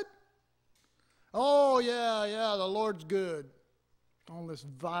good? Oh, yeah, the Lord's good. All this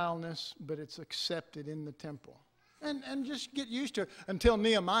vileness, but it's accepted in the temple. And just get used to it until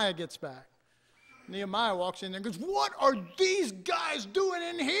Nehemiah gets back. Nehemiah walks in there and goes, what are these guys doing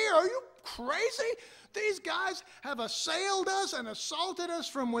in here? Are you crazy? These guys have assailed us and assaulted us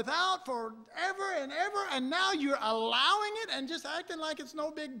from without forever and ever, and now you're allowing it and just acting like it's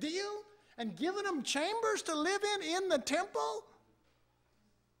no big deal and giving them chambers to live in the temple?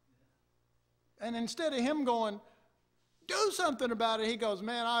 And instead of him going, do something about it, he goes,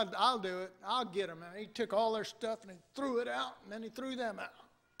 man, I'll do it. I'll get them. And he took all their stuff and he threw it out, and then he threw them out.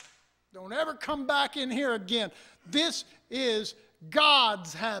 Don't ever come back in here again. This is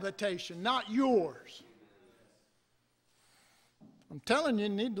God's habitation, not yours. I'm telling you, you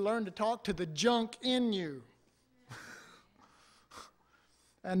need to learn to talk to the junk in you.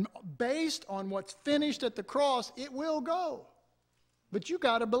 And based on what's finished at the cross, it will go. But you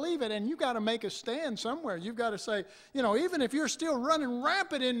got to believe it, and you got to make a stand somewhere. You've got to say, you know, even if you're still running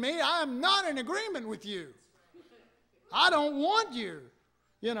rampant in me, I am not in agreement with you. I don't want you.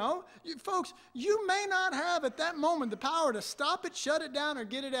 You know, folks, you may not have at that moment the power to stop it, shut it down, or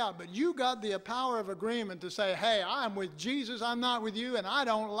get it out, but you got the power of agreement to say, hey, I'm with Jesus, I'm not with you, and I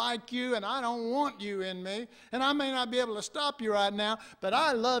don't like you, and I don't want you in me, and I may not be able to stop you right now, but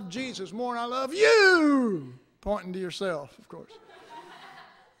I love Jesus more than I love you. Pointing to yourself, of course.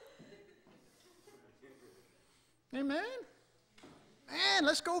 Amen? Man,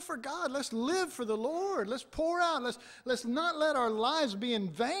 let's go for God. Let's live for the Lord. Let's pour out. Let's not let our lives be in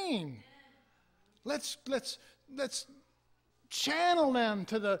vain. Let's channel them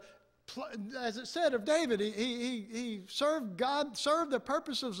to the, as it said of David, he served God, served the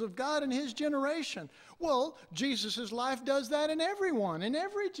purposes of God in his generation. Well, Jesus' life does that in everyone, in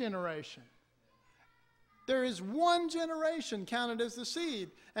every generation. There is one generation counted as the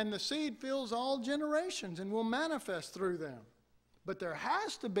seed, and the seed fills all generations and will manifest through them. But there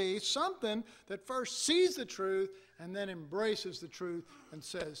has to be something that first sees the truth and then embraces the truth and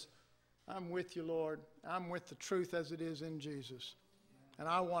says, I'm with you, Lord. I'm with the truth as it is in Jesus. And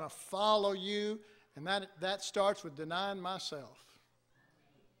I want to follow you, and that starts with denying myself.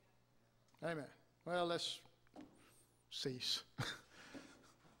 Amen. Well, let's cease.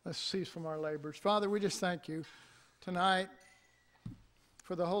 Let's cease from our labors. Father, we just thank you tonight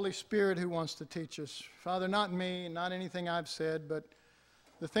for the Holy Spirit who wants to teach us. Father, not me, not anything I've said, but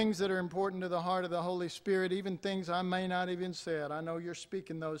the things that are important to the heart of the Holy Spirit, even things I may not even said. I know you're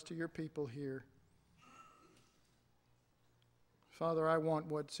speaking those to your people here. Father, I want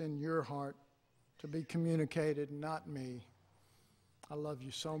what's in your heart to be communicated, not me. I love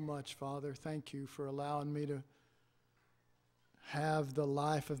you so much, Father. Thank you for allowing me to have the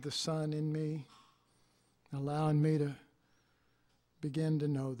life of the Son in me, allowing me to begin to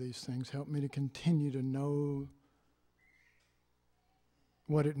know these things. Help me to continue to know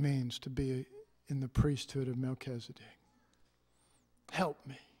what it means to be in the priesthood of Melchizedek. Help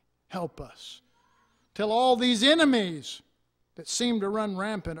me. Help us. Till all these enemies that seem to run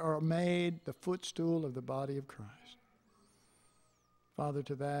rampant are made the footstool of the body of Christ. Father,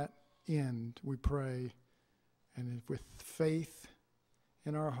 to that end we pray, and if with faith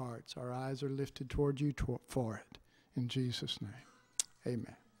in our hearts, our eyes are lifted toward you for it. In Jesus' name,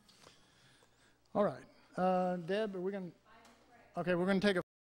 amen. All right. Deb, are we going to... Okay, we're going to take a